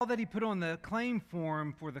that he put on the claim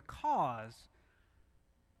form for the cause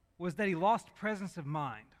was that he lost presence of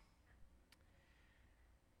mind.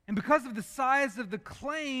 And because of the size of the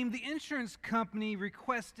claim, the insurance company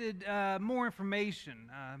requested more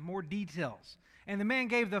information, more details. And the man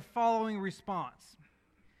gave the following response.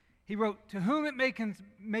 He wrote, "To whom it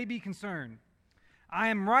may be concerned, I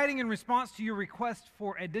am writing in response to your request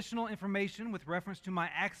for additional information with reference to my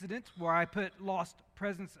accident where I put lost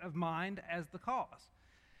presence of mind as the cause.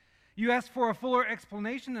 You asked for a fuller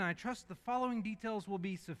explanation, and I trust the following details will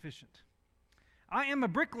be sufficient. I am a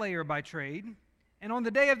bricklayer by trade, and on the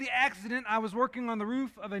day of the accident, I was working on the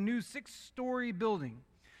roof of a new 6-story building.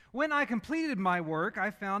 When I completed my work,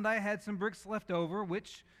 I found I had some bricks left over,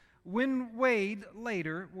 which, when weighed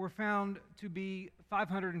later, were found to be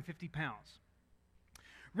 550 pounds.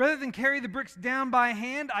 Rather than carry the bricks down by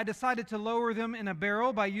hand, I decided to lower them in a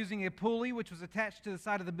barrel by using a pulley which was attached to the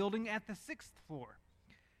side of the building at the 6th floor.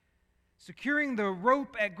 Securing the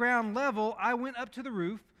rope at ground level, I went up to the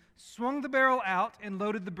roof, swung the barrel out, and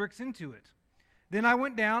loaded the bricks into it. Then I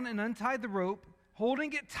went down and untied the rope,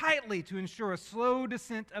 holding it tightly to ensure a slow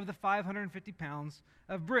descent of the 550 pounds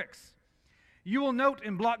of bricks. You will note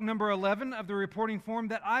in block number 11 of the reporting form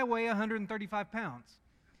that I weigh 135 pounds.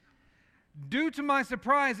 Due to my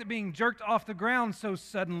surprise at being jerked off the ground so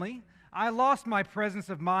suddenly, I lost my presence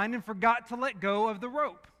of mind and forgot to let go of the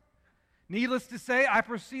rope. Needless to say, I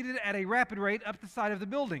proceeded at a rapid rate up the side of the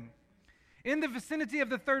building. In the vicinity of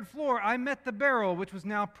the 3rd floor, I met the barrel, which was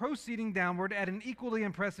now proceeding downward at an equally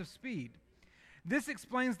impressive speed. This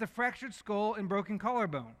explains the fractured skull and broken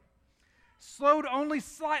collarbone. Slowed only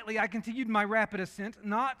slightly, I continued my rapid ascent,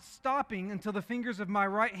 not stopping until the fingers of my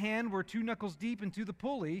right hand were 2 knuckles deep into the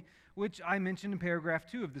pulley, which I mentioned in paragraph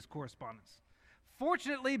 2 of this correspondence.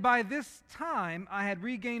 Fortunately, by this time, I had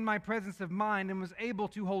regained my presence of mind and was able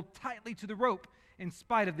to hold tightly to the rope in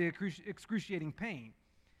spite of the excruciating pain.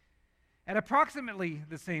 At approximately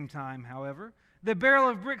the same time, however, the barrel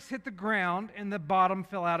of bricks hit the ground and the bottom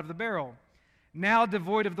fell out of the barrel. Now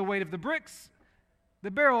devoid of the weight of the bricks,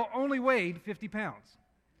 the barrel only weighed 50 pounds.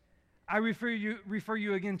 I refer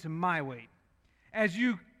you again to my weight. As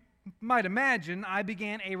you might imagine, I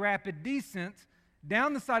began a rapid descent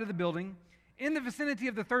down the side of the building. In the vicinity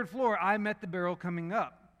of the 3rd floor, I met the barrel coming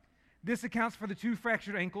up. This accounts for the 2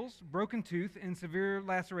 fractured ankles, broken tooth, and severe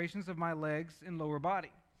lacerations of my legs and lower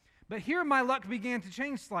body. But here my luck began to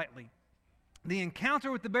change slightly. The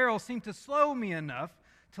encounter with the barrel seemed to slow me enough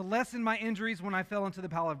to lessen my injuries when I fell into the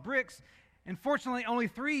pile of bricks, and fortunately only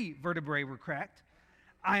 3 vertebrae were cracked.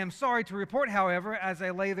 I am sorry to report, however, as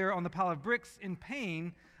I lay there on the pile of bricks in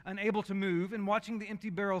pain, unable to move, and watching the empty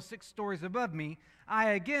barrel 6 stories above me,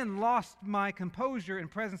 I again lost my composure and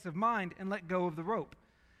presence of mind and let go of the rope.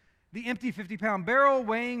 The empty 50-pound barrel,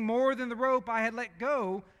 weighing more than the rope I had let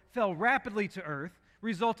go, fell rapidly to earth,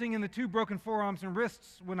 resulting in the 2 broken forearms and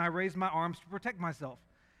wrists when I raised my arms to protect myself.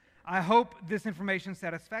 I hope this information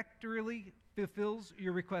satisfactorily fulfills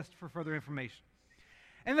your request for further information.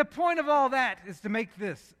 And the point of all that is to make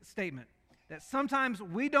this statement, that sometimes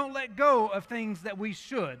we don't let go of things that we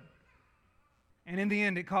should, and in the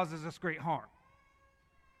end it causes us great harm.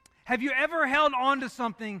 Have you ever held on to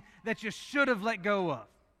something that you should have let go of?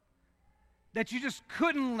 That you just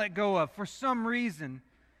couldn't let go of for some reason,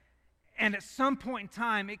 and at some point in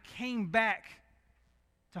time, it came back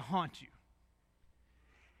to haunt you?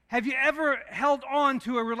 Have you ever held on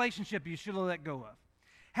to a relationship you should have let go of?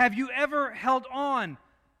 Have you ever held on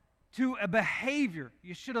to a behavior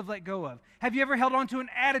you should have let go of? Have you ever held on to an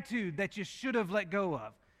attitude that you should have let go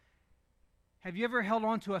of? Have you ever held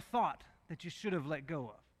on to a thought that you should have let go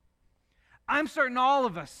of? I'm certain all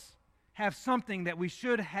of us have something that we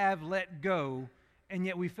should have let go, and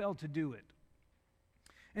yet we failed to do it.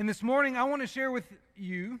 And this morning, I want to share with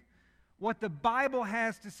you what the Bible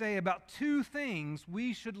has to say about 2 things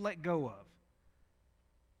we should let go of.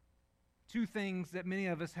 2 things that many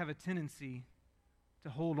of us have a tendency to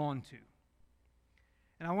hold on to.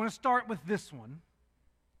 And I want to start with this one,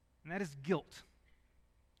 and that is guilt.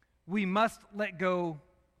 We must let go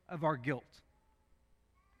of our guilt.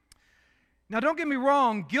 Now, don't get me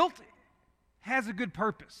wrong, guilt has a good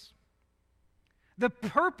purpose. The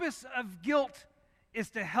purpose of guilt is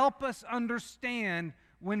to help us understand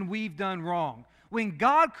when we've done wrong. When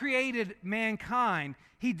God created mankind,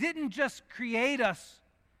 He didn't just create us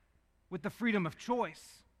with the freedom of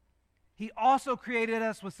choice. He also created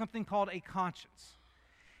us with something called a conscience.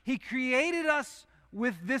 He created us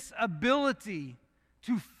with this ability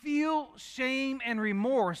to feel shame and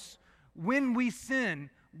remorse when we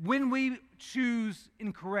sin, when we choose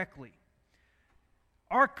incorrectly.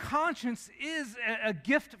 Our conscience is a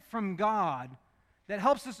gift from God that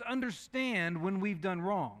helps us understand when we've done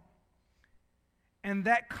wrong. And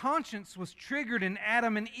that conscience was triggered in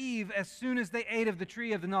Adam and Eve as soon as they ate of the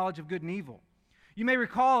tree of the knowledge of good and evil. You may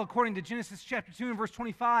recall, according to Genesis chapter 2 and verse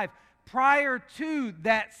 25, prior to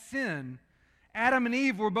that sin, Adam and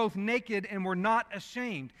Eve were both naked and were not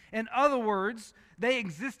ashamed. In other words, they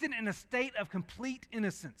existed in a state of complete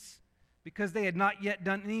innocence because they had not yet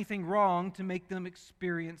done anything wrong to make them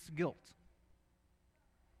experience guilt.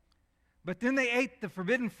 But then they ate the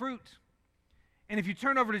forbidden fruit. And if you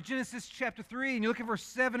turn over to Genesis chapter 3 and you look at verse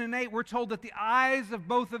 7 and 8, we're told that the eyes of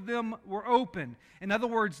both of them were open. In other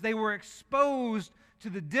words, they were exposed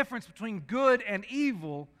to the difference between good and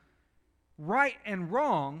evil, right and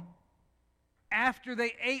wrong, after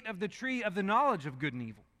they ate of the tree of the knowledge of good and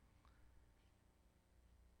evil.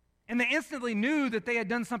 And they instantly knew that they had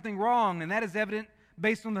done something wrong, and that is evident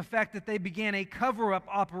based on the fact that they began a cover-up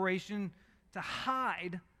operation to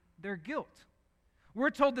hide their guilt.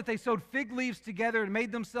 We're told that they sewed fig leaves together and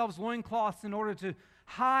made themselves loincloths in order to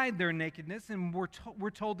hide their nakedness, and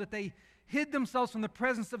we're told that they hid themselves from the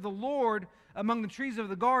presence of the Lord among the trees of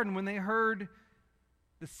the garden when they heard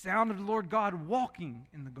the sound of the Lord God walking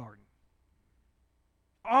in the garden.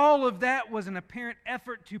 All of that was an apparent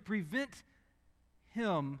effort to prevent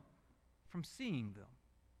him from seeing them.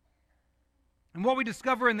 And what we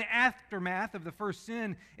discover in the aftermath of the first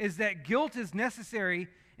sin is that guilt is necessary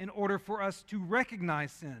in order for us to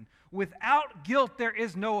recognize sin. Without guilt, there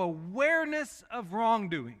is no awareness of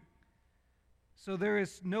wrongdoing. So there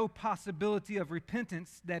is no possibility of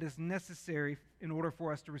repentance that is necessary in order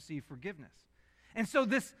for us to receive forgiveness. And so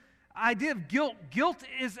this idea of guilt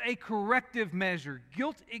is a corrective measure.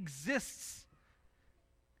 Guilt exists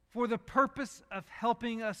for the purpose of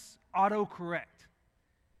helping us autocorrect.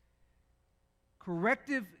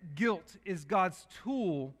 Corrective guilt is God's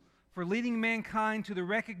tool for leading mankind to the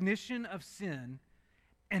recognition of sin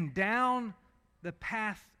and down the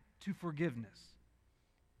path to forgiveness.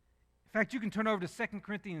 In fact, you can turn over to 2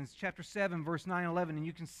 Corinthians chapter 7, verse 9 and 11, and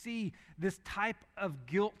you can see this type of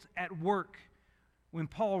guilt at work when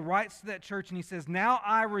Paul writes to that church and he says, "Now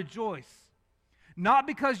I rejoice, not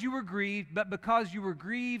because you were grieved, but because you were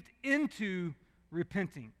grieved into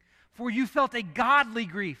repenting. For you felt a godly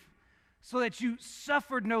grief, so that you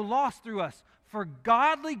suffered no loss through us. For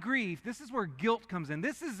godly grief," this is where guilt comes in.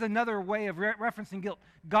 This is another way of referencing guilt.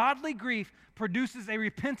 Godly grief produces a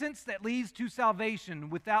repentance that leads to salvation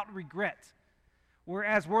without regret,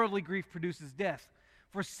 whereas worldly grief produces death.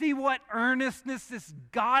 For see what earnestness this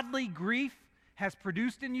godly grief has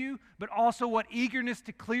produced in you, but also what eagerness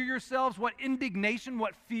to clear yourselves, what indignation,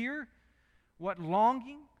 what fear, what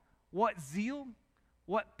longing, what zeal,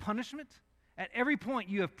 what punishment. At every point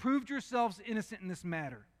you have proved yourselves innocent in this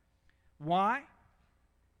matter. Why?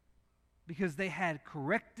 Because they had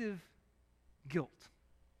corrective guilt.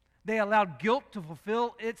 They allowed guilt to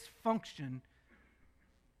fulfill its function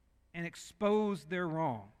and expose their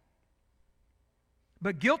wrong.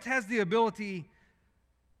 But guilt has the ability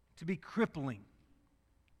to be crippling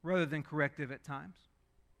rather than corrective at times.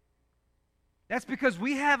 That's because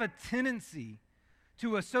we have a tendency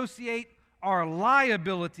to associate our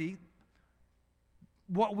liability,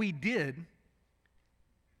 what we did,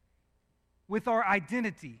 with our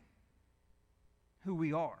identity, who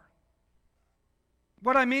we are.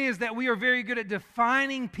 What I mean is that we are very good at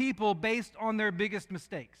defining people based on their biggest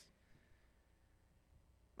mistakes.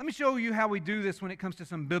 Let me show you how we do this when it comes to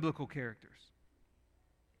some biblical characters.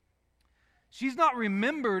 She's not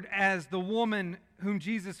remembered as the woman whom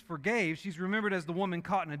Jesus forgave. She's remembered as the woman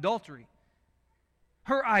caught in adultery.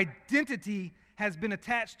 Her identity has been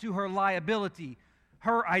attached to her liability.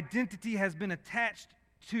 Her identity has been attached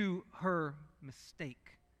to her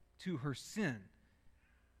mistake, to her sin,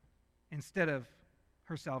 instead of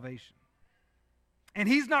her salvation. And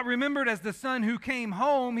he's not remembered as the son who came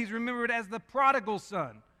home. He's remembered as the prodigal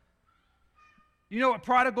son. You know what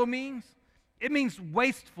prodigal means? It means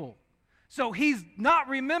wasteful. So he's not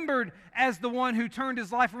remembered as the one who turned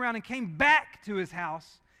his life around and came back to his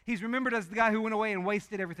house. He's remembered as the guy who went away and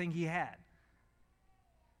wasted everything he had.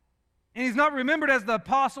 And he's not remembered as the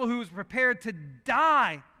apostle who was prepared to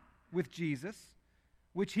die with Jesus,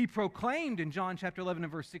 which he proclaimed in John chapter 11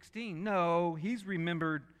 and verse 16. No, he's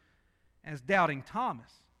remembered as doubting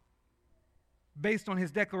Thomas, based on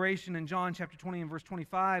his declaration in John chapter 20 and verse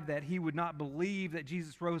 25 that he would not believe that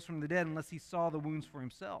Jesus rose from the dead unless he saw the wounds for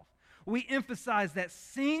himself. We emphasize that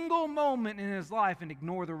single moment in his life and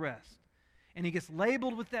ignore the rest. And he gets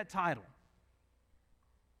labeled with that title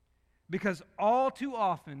because all too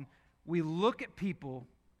often we look at people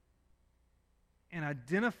and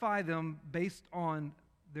identify them based on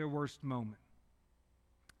their worst moment.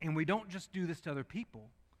 And we don't just do this to other people.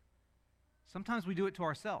 Sometimes we do it to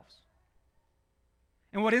ourselves.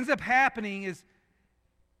 And what ends up happening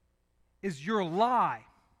is your lie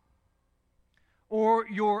or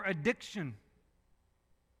your addiction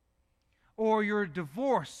or your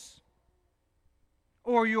divorce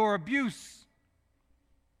or your abuse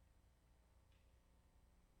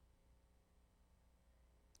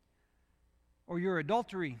or your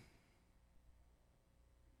adultery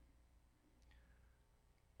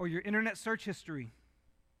or your internet search history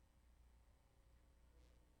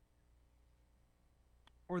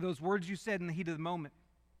or those words you said in the heat of the moment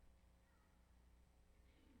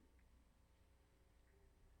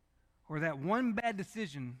or that one bad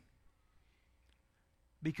decision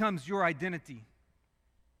becomes your identity.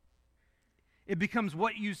 It becomes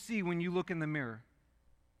what you see when you look in the mirror.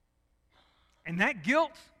 And that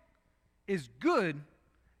guilt is good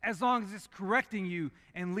as long as it's correcting you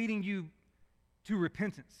and leading you to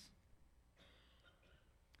repentance.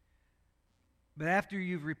 But after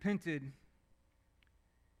you've repented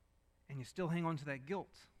and you still hang on to that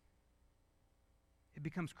guilt, it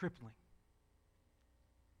becomes crippling.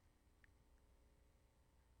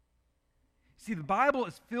 See, the Bible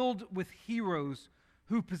is filled with heroes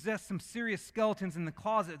who possess some serious skeletons in the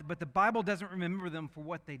closet, but the Bible doesn't remember them for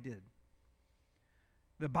what they did.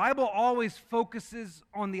 The Bible always focuses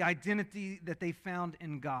on the identity that they found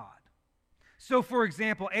in God. So, for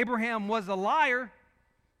example, Abraham was a liar,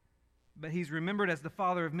 but he's remembered as the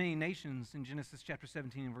father of many nations in Genesis chapter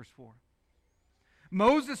 17 and verse 4.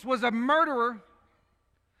 Moses was a murderer,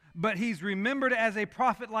 but he's remembered as a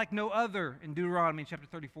prophet like no other in Deuteronomy chapter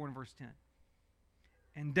 34 and verse 10.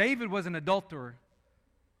 And David was an adulterer,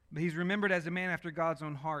 but he's remembered as a man after God's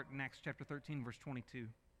own heart in Acts chapter 13, verse 22.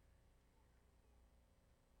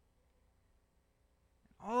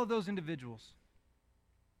 All of those individuals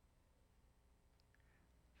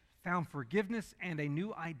found forgiveness and a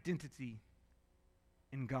new identity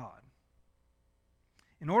in God.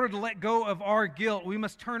 In order to let go of our guilt, we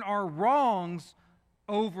must turn our wrongs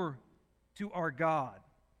over to our God.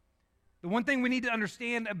 The one thing we need to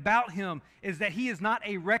understand about him is that he is not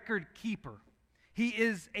a record keeper. He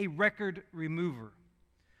is a record remover.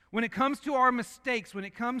 When it comes to our mistakes, when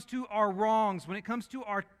it comes to our wrongs, when it comes to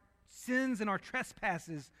our sins and our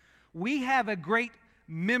trespasses, we have a great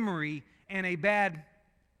memory and a bad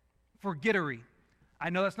forgettery.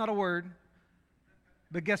 I know that's not a word,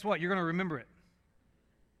 but guess what? You're going to remember it.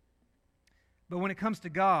 But when it comes to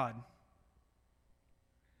God,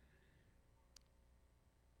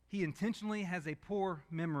 he intentionally has a poor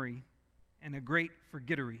memory and a great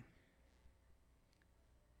forgettery.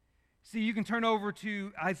 See, you can turn over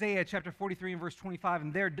to Isaiah chapter 43 and verse 25,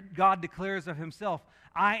 and there God declares of himself,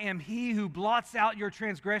 I am he who blots out your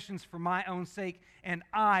transgressions for my own sake, and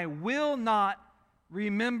I will not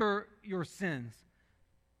remember your sins.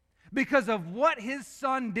 Because of what his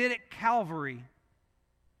son did at Calvary,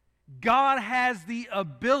 God has the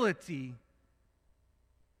ability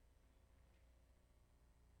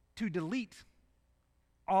to delete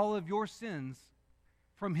all of your sins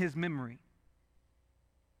from his memory.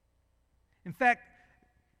 In fact,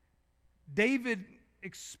 David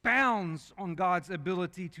expounds on God's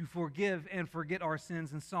ability to forgive and forget our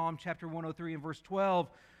sins in Psalm chapter 103 and verse 12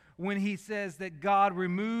 when he says that God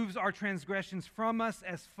removes our transgressions from us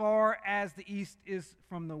as far as the east is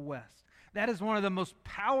from the west. That is one of the most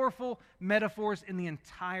powerful metaphors in the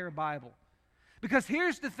entire Bible. Because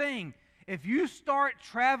here's the thing, if you start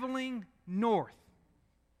traveling north,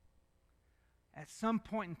 at some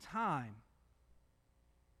point in time,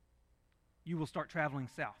 you will start traveling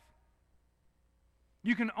south.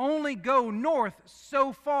 You can only go north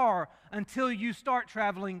so far until you start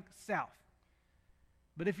traveling south.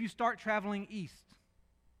 But if you start traveling east,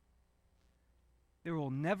 there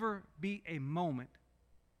will never be a moment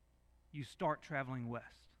you start traveling west.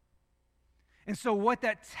 And so what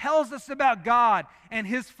that tells us about God and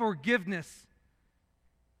his forgiveness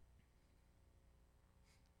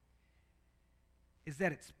is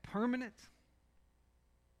that it's permanent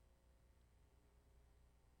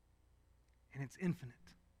and it's infinite.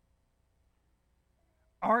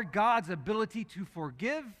 Our God's ability to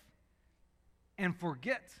forgive and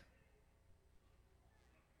forget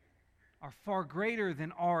are far greater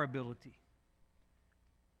than our ability.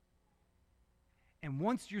 And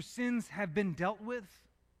once your sins have been dealt with,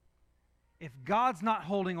 if God's not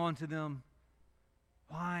holding on to them,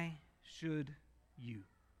 why should you?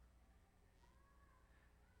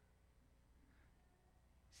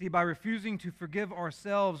 See, by refusing to forgive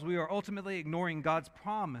ourselves, we are ultimately ignoring God's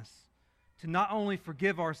promise to not only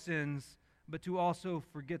forgive our sins, but to also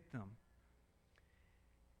forget them.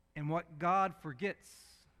 And what God forgets,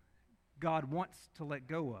 God wants to let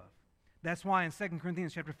go of. That's why in 2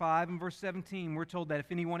 Corinthians chapter 5 and verse 17, we're told that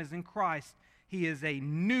if anyone is in Christ, he is a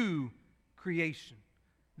new creation.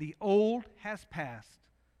 The old has passed.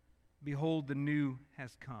 Behold, the new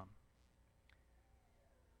has come.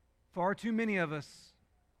 Far too many of us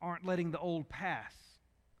aren't letting the old pass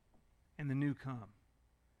and the new come.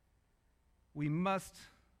 We must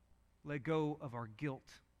let go of our guilt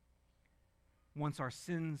once our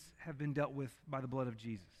sins have been dealt with by the blood of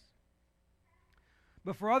Jesus.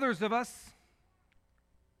 But for others of us,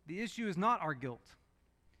 the issue is not our guilt.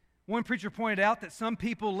 One preacher pointed out that some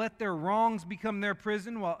people let their wrongs become their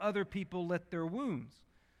prison while other people let their wounds.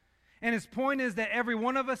 And his point is that every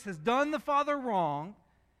one of us has done the Father wrong,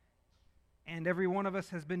 and every one of us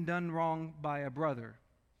has been done wrong by a brother.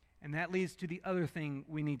 And that leads to the other thing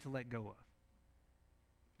we need to let go of.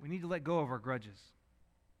 We need to let go of our grudges.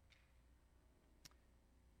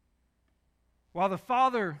 While the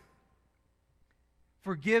Father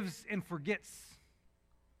forgives and forgets,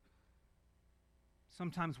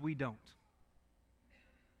 sometimes we don't.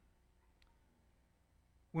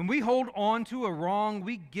 When we hold on to a wrong,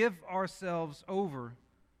 we give ourselves over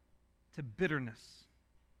to bitterness.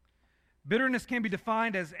 Bitterness can be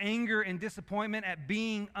defined as anger and disappointment at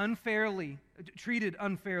being treated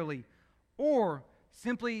unfairly, or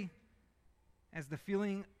simply as the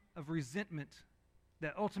feeling of resentment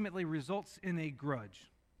that ultimately results in a grudge.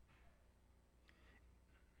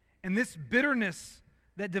 And this bitterness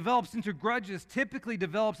that develops into grudges typically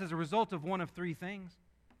develops as a result of one of three things.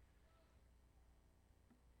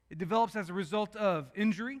 It develops as a result of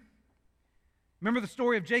injury. Remember the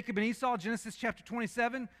story of Jacob and Esau, Genesis chapter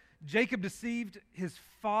 27? Jacob deceived his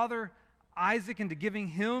father Isaac into giving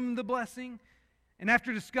him the blessing. And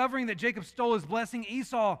after discovering that Jacob stole his blessing,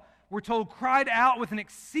 Esau, we're told, cried out with an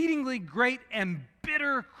exceedingly great and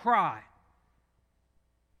bitter cry.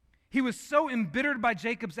 He was so embittered by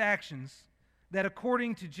Jacob's actions that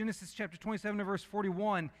according to Genesis chapter 27 and verse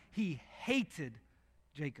 41, he hated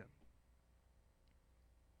Jacob.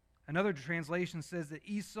 Another translation says that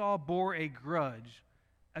Esau bore a grudge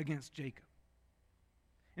against Jacob.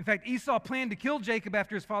 In fact, Esau planned to kill Jacob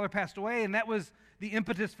after his father passed away, and that was the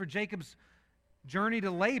impetus for Jacob's journey to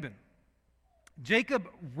Laban. Jacob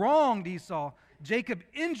wronged Esau, Jacob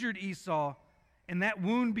injured Esau, and that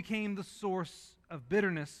wound became the source of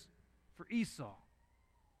bitterness for Esau.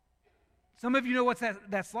 Some of you know what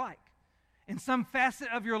that's like. In some facet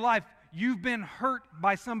of your life, you've been hurt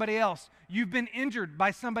by somebody else. You've been injured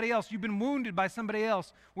by somebody else. You've been wounded by somebody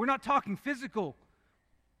else. We're not talking physical.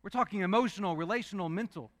 We're talking emotional, relational,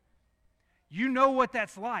 mental. You know what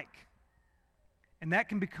that's like. And that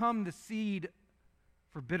can become the seed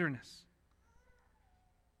for bitterness.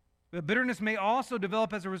 But bitterness may also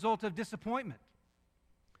develop as a result of disappointment.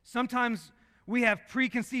 Sometimes we have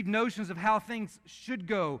preconceived notions of how things should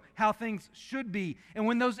go, how things should be. And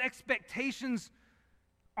when those expectations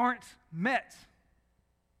aren't met,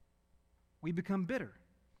 we become bitter.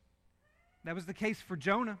 That was the case for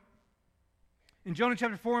Jonah. In Jonah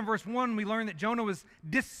chapter 4 and verse 1, we learn that Jonah was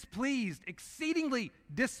displeased, exceedingly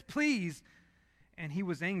displeased, and he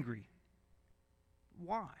was angry.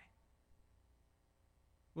 Why?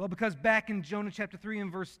 Well, because back in Jonah chapter 3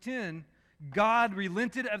 and verse 10, God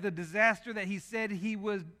relented of the disaster that he said he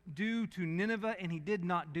was due to Nineveh, and he did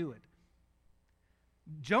not do it.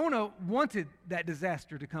 Jonah wanted that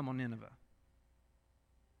disaster to come on Nineveh.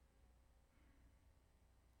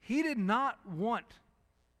 He did not want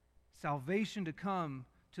salvation to come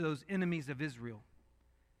to those enemies of Israel.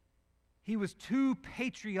 He was too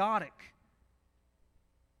patriotic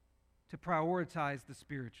to prioritize the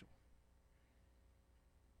spiritual.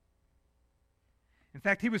 In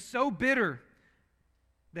fact, he was so bitter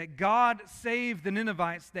that God saved the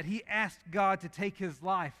Ninevites that he asked God to take his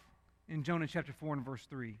life in Jonah chapter 4 and verse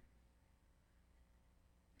 3.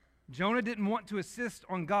 Jonah didn't want to assist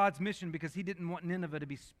on God's mission because he didn't want Nineveh to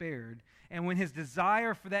be spared. And when his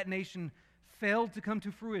desire for that nation failed to come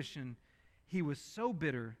to fruition, he was so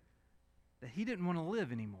bitter that he didn't want to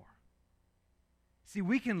live anymore. See,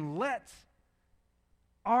 we can let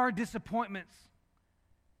our disappointments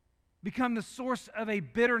become the source of a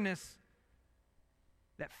bitterness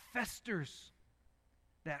that festers,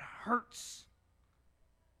 that hurts,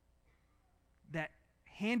 that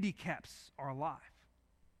handicaps our life,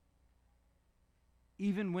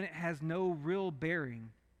 even when it has no real bearing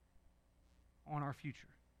on our future.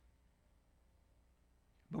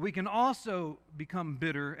 But we can also become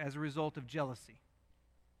bitter as a result of jealousy.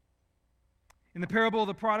 In the parable of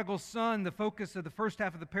the prodigal son, the focus of the first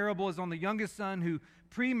half of the parable is on the youngest son who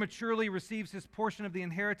prematurely receives his portion of the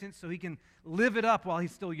inheritance so he can live it up while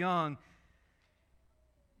he's still young.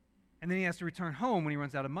 And then he has to return home when he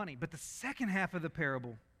runs out of money. But the second half of the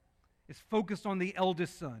parable is focused on the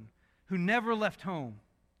eldest son who never left home,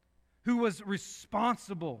 who was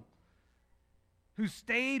responsible, who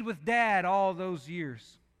stayed with dad all those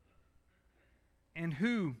years, and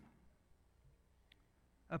who,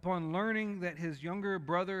 upon learning that his younger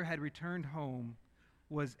brother had returned home,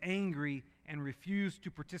 was angry and refused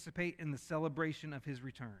to participate in the celebration of his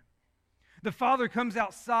return. The father comes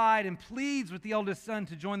outside and pleads with the eldest son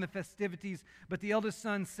to join the festivities, but the eldest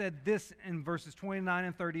son said this in verses 29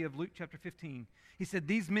 and 30 of Luke chapter 15. He said,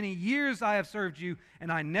 "These many years I have served you,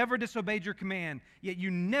 and I never disobeyed your command, yet you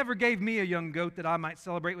never gave me a young goat that I might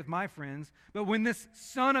celebrate with my friends. But when this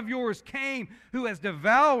son of yours came, who has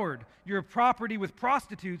devoured your property with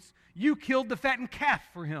prostitutes, you killed the fattened calf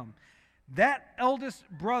for him." That eldest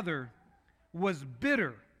brother was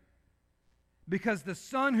bitter because the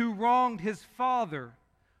son who wronged his father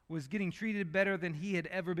was getting treated better than he had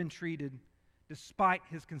ever been treated, despite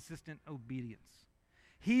his consistent obedience.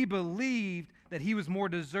 He believed that he was more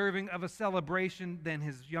deserving of a celebration than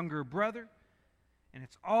his younger brother, and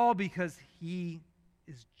it's all because he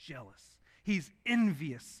is jealous. He's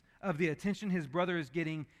envious of the attention his brother is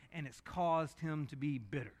getting, and it's caused him to be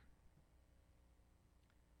bitter.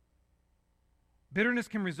 Bitterness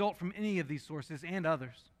can result from any of these sources and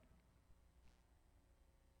others.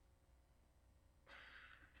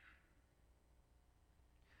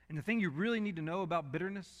 And the thing you really need to know about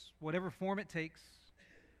bitterness, whatever form it takes,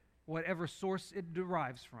 whatever source it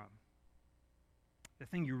derives from, the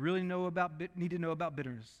thing you really need to know about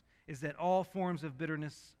bitterness is that all forms of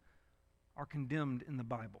bitterness are condemned in the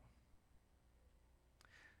Bible.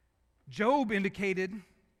 Job indicated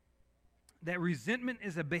that resentment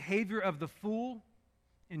is a behavior of the fool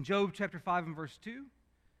in Job chapter 5 and verse 2,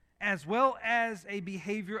 as well as a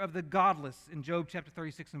behavior of the godless in Job chapter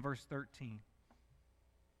 36 and verse 13.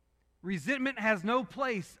 Resentment has no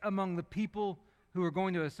place among the people who are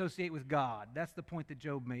going to associate with God. That's the point that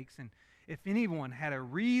Job makes. And if anyone had a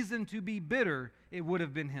reason to be bitter, it would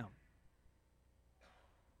have been him.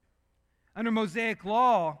 Under Mosaic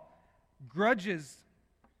law, grudges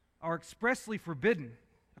are expressly forbidden,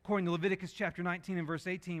 according to Leviticus chapter 19 and verse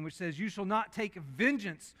 18, which says, "You shall not take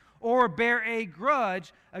vengeance or bear a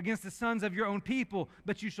grudge against the sons of your own people,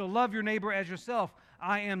 but you shall love your neighbor as yourself.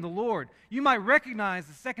 I am the Lord." You might recognize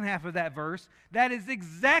the second half of that verse. That is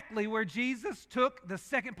exactly where Jesus took the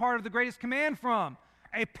second part of the greatest command from,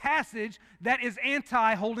 a passage that is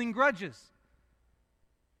anti-holding grudges.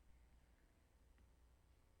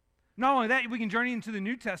 Not only that, we can journey into the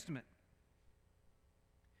New Testament.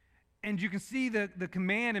 And you can see the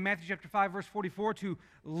command in Matthew chapter 5, verse 44, to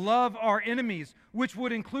love our enemies, which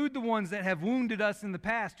would include the ones that have wounded us in the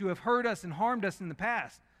past, who have hurt us and harmed us in the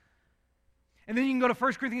past. And then you can go to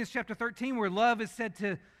 1 Corinthians chapter 13, where love is said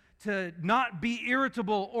to not be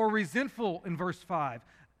irritable or resentful in verse 5.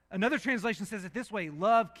 Another translation says it this way: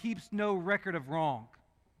 love keeps no record of wrong.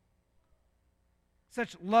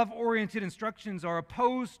 Such love-oriented instructions are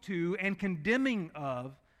opposed to and condemning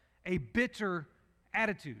of a bitter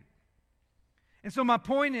attitude. And so my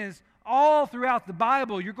point is, all throughout the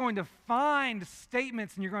Bible, you're going to find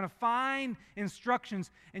statements and you're going to find instructions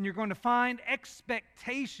and you're going to find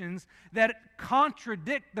expectations that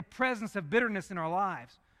contradict the presence of bitterness in our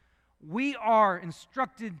lives. We are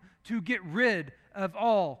instructed to get rid of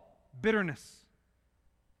all bitterness,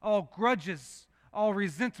 all grudges, all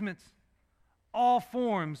resentment, all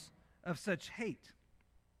forms of such hate.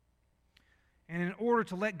 And in order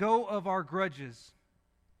to let go of our grudges,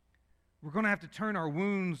 we're going to have to turn our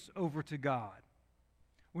wounds over to God.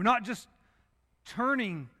 We're not just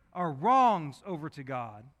turning our wrongs over to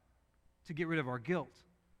God to get rid of our guilt,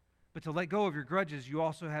 but to let go of your grudges, you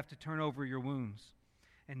also have to turn over your wounds.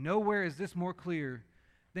 And nowhere is this more clear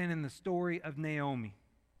than in the story of Naomi.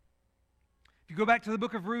 If you go back to the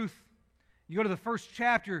book of Ruth, you go to the first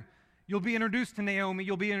chapter, you'll be introduced to Naomi.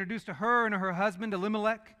 You'll be introduced to her and her husband,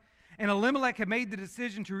 Elimelech. And Elimelech had made the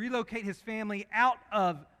decision to relocate his family out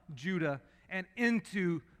of Judah and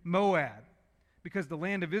into Moab because the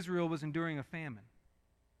land of Israel was enduring a famine.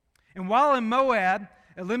 And while in Moab,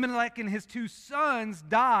 Elimelech and his two sons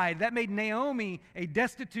died. That made Naomi a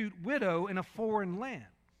destitute widow in a foreign land.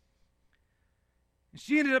 And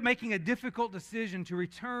she ended up making a difficult decision to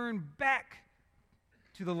return back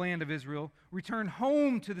to the land of Israel, return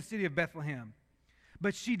home to the city of Bethlehem.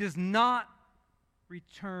 But she does not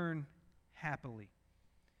return happily.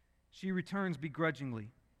 She returns begrudgingly.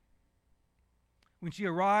 When she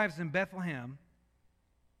arrives in Bethlehem,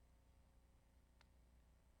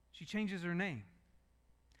 she changes her name.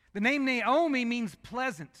 The name Naomi means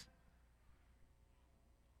pleasant.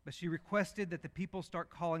 but she requested that the people start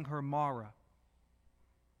calling her Mara,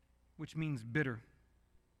 which means bitter.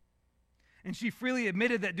 And she freely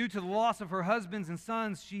admitted that due to the loss of her husbands and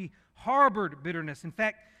sons, she harbored bitterness. In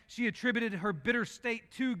fact, she attributed her bitter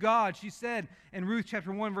state to God. She said in Ruth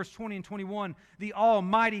chapter 1, verse 20 and 21, "The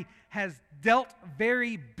Almighty has dealt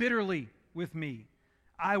very bitterly with me.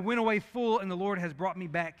 I went away full, and the Lord has brought me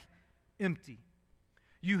back empty."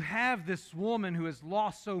 You have this woman who has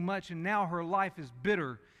lost so much, and now her life is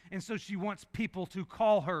bitter, and so she wants people to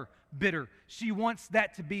call her bitter. She wants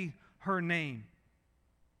that to be her name.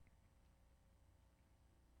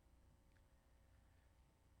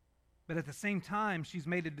 But at the same time, she's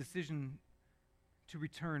made a decision to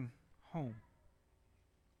return home.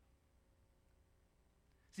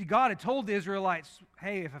 See, God had told the Israelites,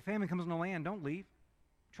 hey, if a famine comes on the land, don't leave.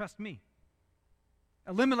 Trust me.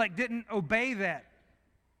 Elimelech didn't obey that.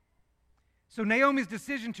 So Naomi's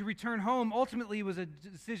decision to return home ultimately was a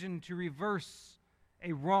decision to reverse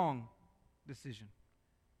a wrong decision.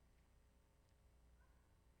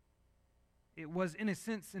 It was, in a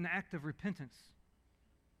sense, an act of repentance,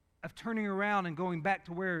 of turning around and going back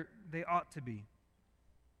to where they ought to be.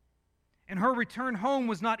 And her return home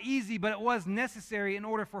was not easy, but it was necessary in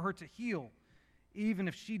order for her to heal, even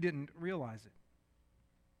if she didn't realize it.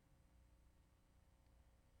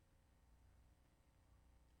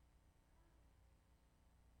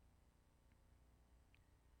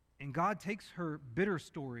 And God takes her bitter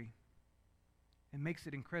story and makes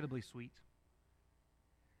it incredibly sweet.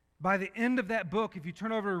 By the end of that book, if you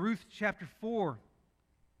turn over to Ruth chapter 4,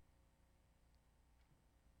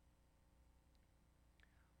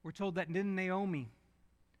 we're told that then Naomi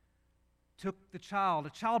took the child,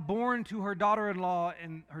 a child born to her daughter-in-law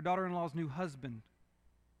and her daughter-in-law's new husband,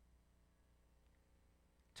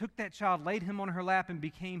 took that child, laid him on her lap, and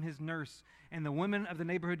became his nurse. And the women of the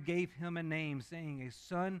neighborhood gave him a name, saying, "A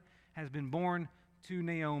son has been born to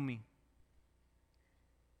Naomi."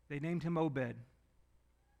 They named him Obed.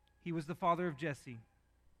 He was the father of Jesse,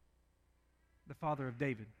 the father of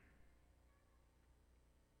David.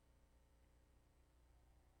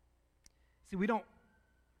 See, we don't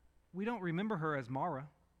remember her as Mara.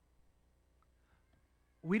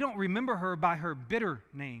 We don't remember her by her bitter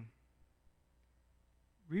name.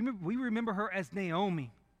 We remember her as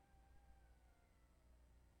Naomi,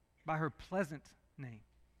 by her pleasant name,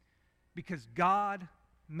 because God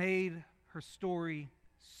made her story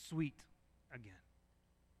sweet again.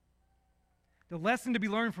 The lesson to be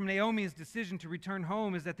learned from Naomi's decision to return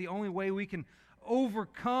home is that the only way we can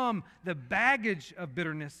overcome the baggage of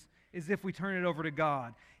bitterness is if we turn it over to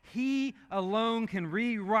God. He alone can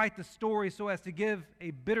rewrite the story so as to give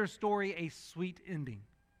a bitter story a sweet ending.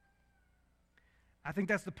 I think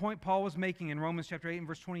that's the point Paul was making in Romans chapter 8 and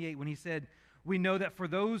verse 28 when he said, "We know that for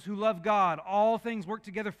those who love God, all things work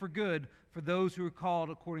together for good for those who are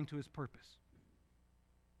called according to his purpose."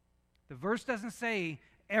 The verse doesn't say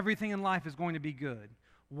everything in life is going to be good.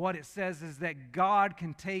 What it says is that God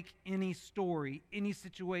can take any story, any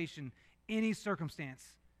situation, any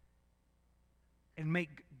circumstance, and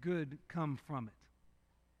make good come from it,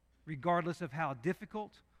 regardless of how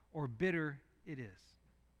difficult or bitter it is.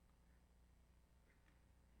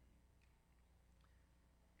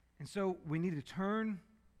 And so we need to turn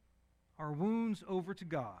our wounds over to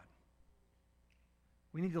God.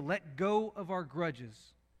 We need to let go of our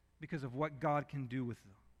grudges because of what God can do with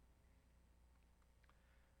them.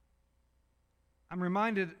 I'm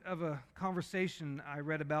reminded of a conversation I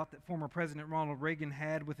read about that former President Ronald Reagan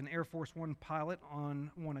had with an Air Force One pilot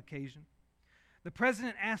on one occasion. The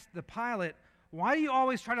president asked the pilot, "Why do you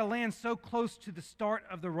always try to land so close to the start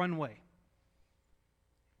of the runway?"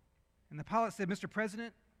 And the pilot said, "Mr.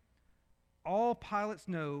 President, all pilots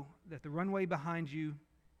know that the runway behind you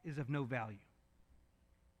is of no value.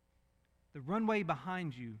 The runway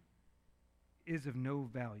behind you is of no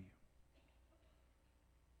value."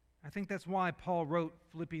 I think that's why Paul wrote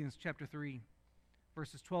Philippians chapter 3,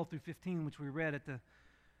 verses 12 through 15, which we read at the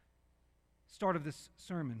start of this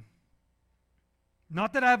sermon.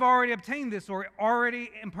 "Not that I've already obtained this or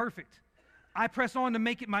already am perfect. I press on to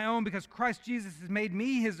make it my own because Christ Jesus has made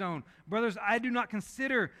me his own. Brothers, I do not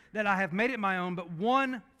consider that I have made it my own, but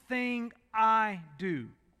one thing I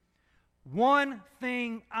do. One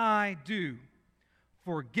thing I do,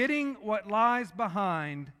 forgetting what lies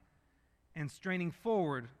behind and straining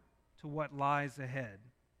forward to what lies ahead.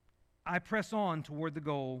 I press on toward the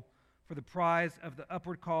goal for the prize of the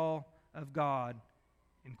upward call of God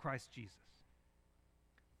in Christ Jesus."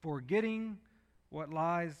 Forgetting what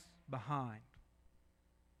lies behind.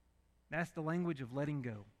 That's the language of letting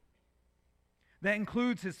go. That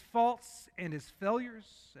includes his faults and his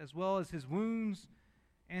failures, as well as his wounds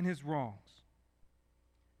and his wrongs,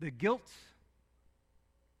 the guilt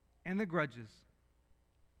and the grudges.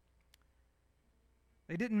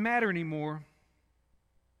 They didn't matter anymore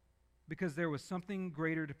because there was something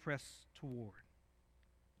greater to press toward.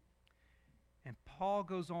 And Paul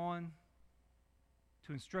goes on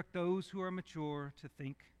to instruct those who are mature to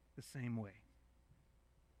think the same way,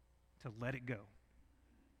 to let it go.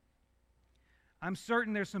 I'm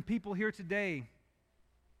certain there's some people here today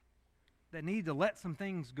that need to let some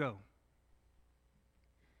things go.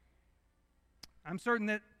 I'm certain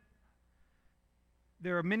that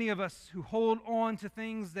there are many of us who hold on to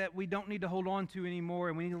things that we don't need to hold on to anymore,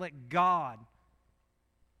 and we need to let God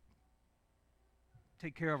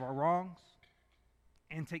take care of our wrongs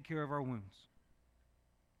and take care of our wounds.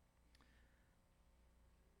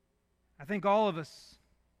 I think all of us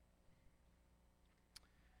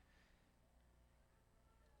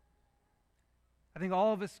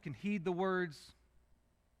can heed the words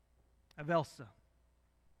of Elsa.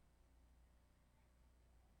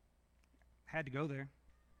 Had to go there.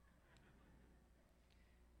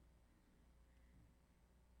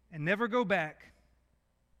 And never go back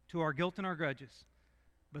to our guilt and our grudges,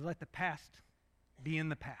 but let the past be in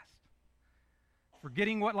the past.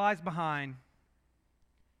 Forgetting what lies behind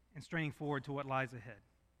and straining forward to what lies ahead.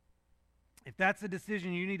 If that's a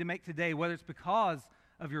decision you need to make today, whether it's because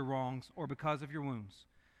of your wrongs or because of your wounds,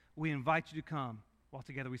 we invite you to come while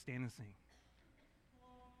together we stand and sing.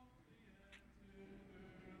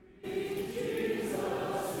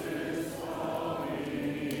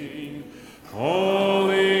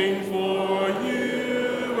 Calling for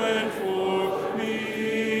you and for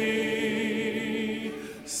me.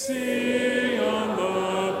 See on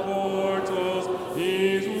the portals,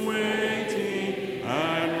 he's waiting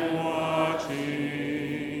and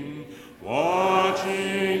watching,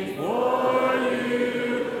 watching for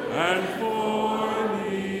you and for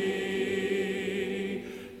me.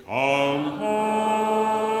 Come home,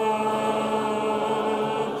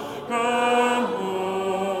 come home,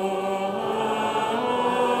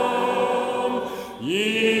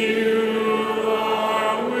 ye who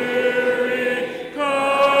are weary,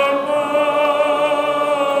 come home.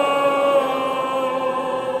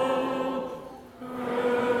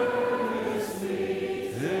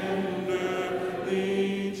 Earnestly,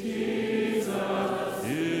 tenderly, Jesus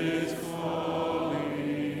is calling,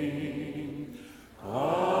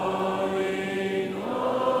 calling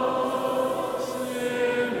all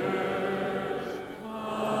sinners,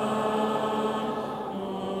 come home.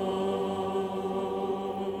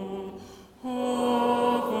 Oh,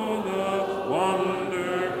 for the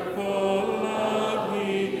wonderful love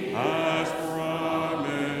he has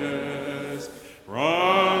promised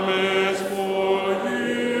for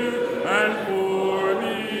you and for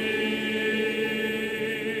me.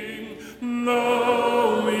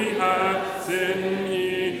 Though we have sinned,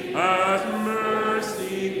 he has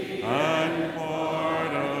mercy and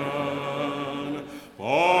pardon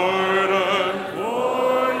for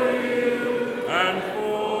you and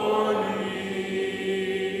for me.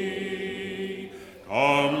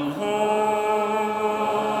 Come home,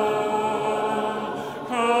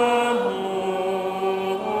 come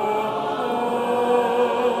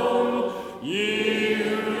home, ye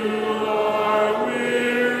who are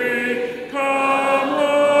weary, come home.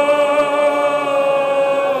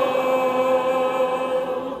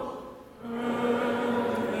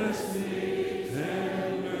 Earnestly,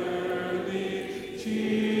 tenderly,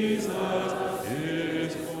 Jesus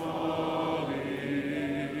is calling,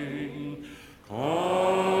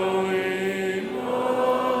 calling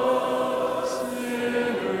all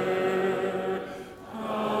sinners,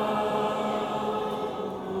 come.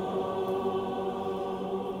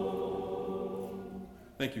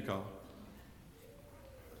 Thank you, Colin.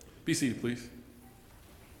 Be seated, please.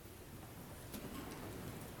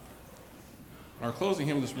 Our closing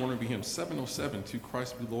hymn this morning will be hymn 707, To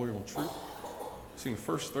Christ Be Loyal and True. Sing the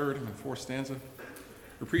first, third, and fourth stanza. We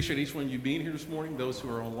appreciate each one of you being here this morning, those who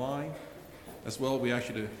are online. As well, we ask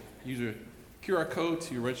you to use your QR code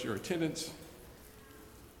to register your attendance.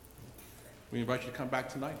 We invite you to come back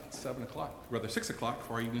tonight at 7 o'clock, rather 6 o'clock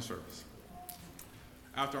for our evening service.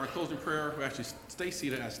 After our closing prayer, we actually stay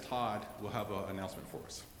seated as Todd will have an announcement for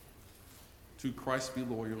us. To Christ be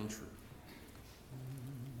loyal and true.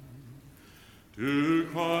 To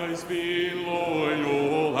Christ be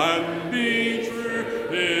loyal and be true,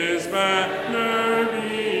 his banner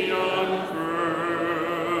be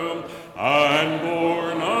unfurled, and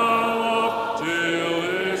borne aloft till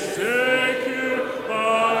it's secure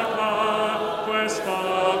the conquest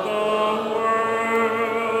of the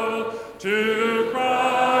world. To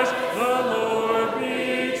Christ the Lord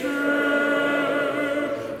be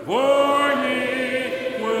true,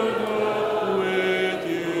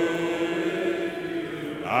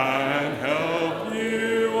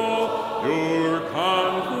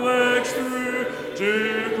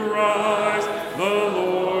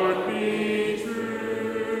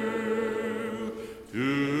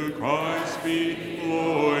 Christ be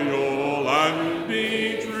loyal and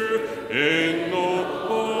be true, in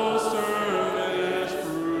noble service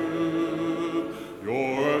prove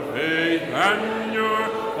your faith and your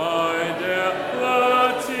fidelity,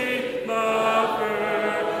 the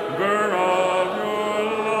fervor of your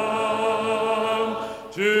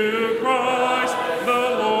love. To Christ the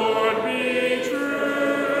Lord be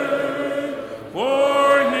true, for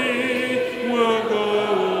he will go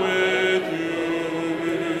with you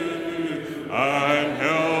and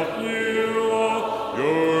help you all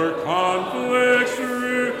your conflicts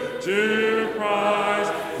through. To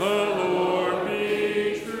Christ the Lord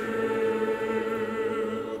be true.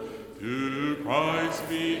 To Christ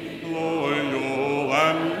be loyal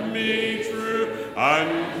and be true,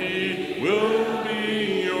 and he will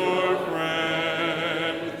be your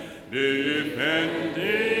friend,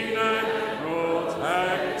 defending and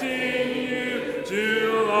protecting you to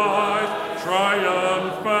life's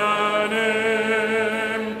triumphant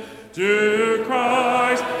end. To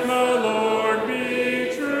Christ the Lord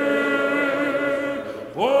be true,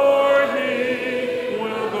 for he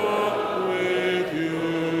will go with you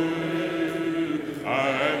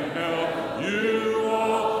and help you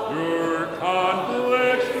all your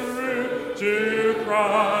conflicts through. To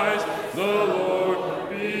Christ the Lord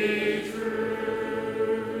be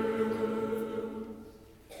true.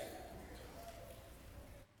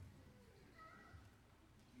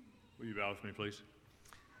 Will you bow with me, please?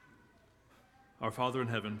 Our Father in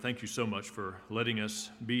heaven, thank you so much for letting us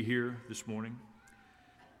be here this morning,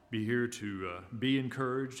 be here to be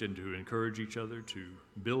encouraged and to encourage each other, to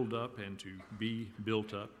build up and to be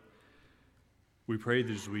built up. We pray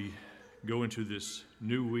that as we go into this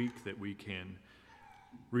new week that we can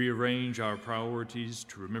rearrange our priorities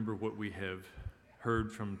to remember what we have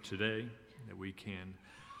heard from today, that we can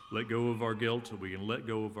let go of our guilt, that we can let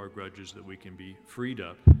go of our grudges, that we can be freed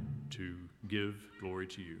up to give glory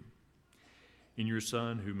to you. In your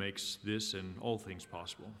Son, who makes this and all things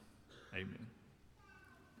possible. Amen.